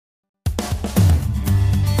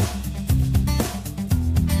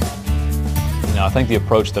Now, I think the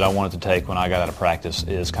approach that I wanted to take when I got out of practice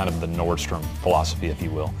is kind of the Nordstrom philosophy, if you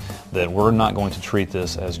will, that we're not going to treat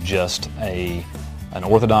this as just an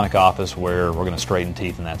orthodontic office where we're going to straighten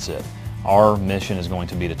teeth and that's it. Our mission is going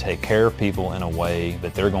to be to take care of people in a way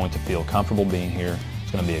that they're going to feel comfortable being here.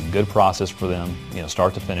 It's going to be a good process for them,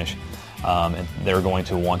 start to finish, and they're going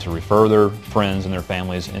to want to refer their friends and their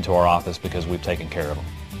families into our office because we've taken care of them.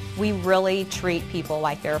 We really treat people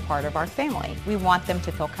like they're a part of our family. We want them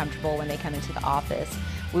to feel comfortable when they come into the office.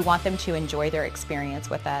 We want them to enjoy their experience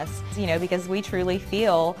with us, because we truly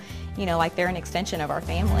feel, like they're an extension of our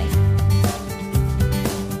family.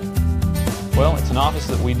 Well, it's an office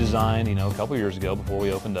that we designed, a couple years ago before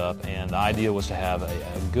we opened up, and the idea was to have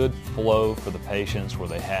a good flow for the patients where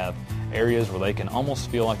they have areas where they can almost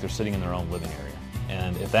feel like they're sitting in their own living area.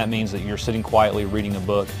 And if that means that you're sitting quietly reading a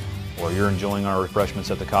book, or you're enjoying our refreshments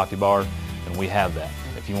at the coffee bar, then we have that.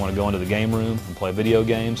 If you want to go into the game room and play video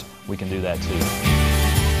games, we can do that too.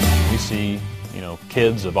 We see,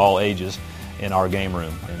 kids of all ages in our game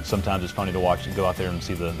room, and sometimes it's funny to watch and go out there and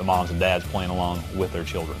see the moms and dads playing along with their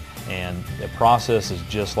children. And the process is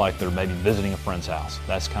just like they're maybe visiting a friend's house.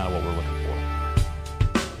 That's kind of what we're looking for.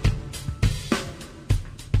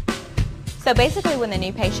 So basically, when the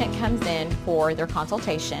new patient comes in for their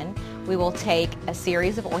consultation, we will take a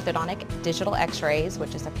series of orthodontic digital x-rays,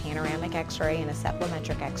 which is a panoramic x-ray and a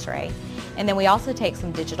cephalometric x-ray. And then we also take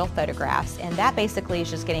some digital photographs, and that basically is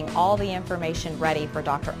just getting all the information ready for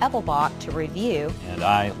Dr. Elvebak to review. And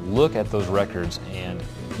I look at those records and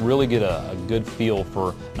really get a good feel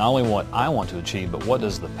for not only what I want to achieve, but what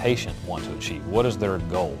does the patient want to achieve? What is their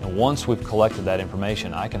goal? And once we've collected that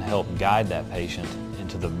information, I can help guide that patient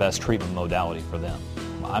into the best treatment modality for them.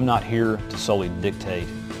 I'm not here to solely dictate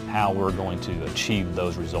how we're going to achieve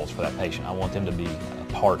those results for that patient. I want them to be a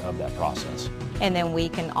part of that process. And then we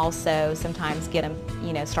can also sometimes get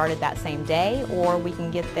them, started that same day, or we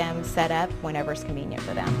can get them set up whenever it's convenient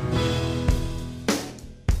for them.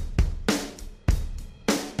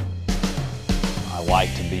 I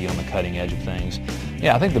like to be on the cutting edge of things.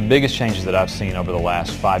 Yeah, I think the biggest changes that I've seen over the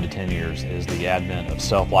last 5 to 10 years is the advent of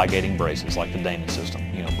self-ligating braces like the Damon system.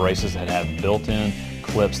 Braces that have built-in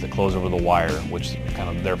clips that close over the wire, which kind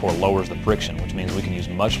of therefore lowers the friction, which means we can use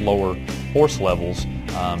much lower force levels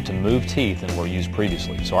to move teeth than were used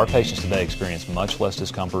previously. So our patients today experience much less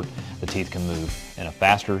discomfort. The teeth can move in a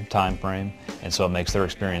faster time frame, and so it makes their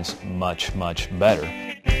experience much, much better.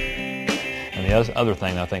 And the other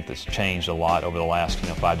thing I think that's changed a lot over the last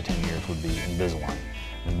 5 to 10 years would be Invisalign.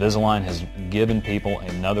 Invisalign has given people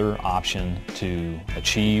another option to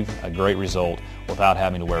achieve a great result without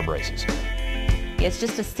having to wear braces. It's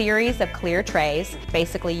just a series of clear trays.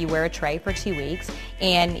 Basically, you wear a tray for 2 weeks,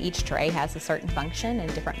 and each tray has a certain function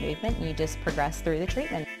and different movement, and you just progress through the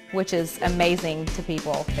treatment, which is amazing to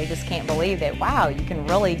people. They just can't believe that, wow, you can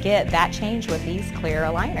really get that change with these clear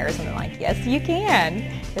aligners. And they're like, yes, you can.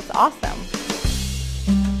 It's awesome.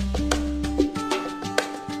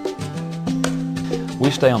 We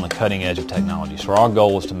stay on the cutting edge of technology, so our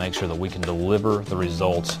goal is to make sure that we can deliver the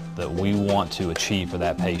results that we want to achieve for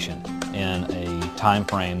that patient in a time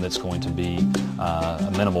frame that's going to be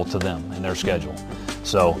amenable to them and their schedule.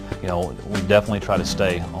 So, we definitely try to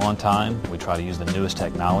stay on time. We try to use the newest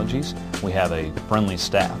technologies. We have a friendly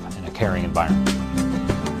staff and a caring environment.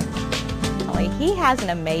 He has an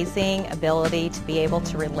amazing ability to be able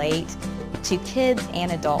to relate to kids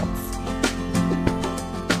and adults.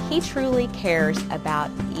 He truly cares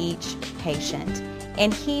about each patient,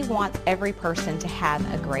 and he wants every person to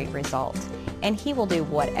have a great result, and he will do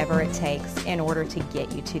whatever it takes in order to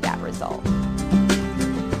get you to that result.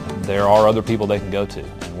 There are other people they can go to,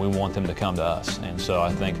 and we want them to come to us, and so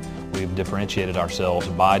I think we've differentiated ourselves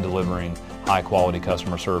by delivering high-quality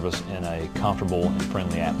customer service in a comfortable and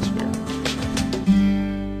friendly atmosphere.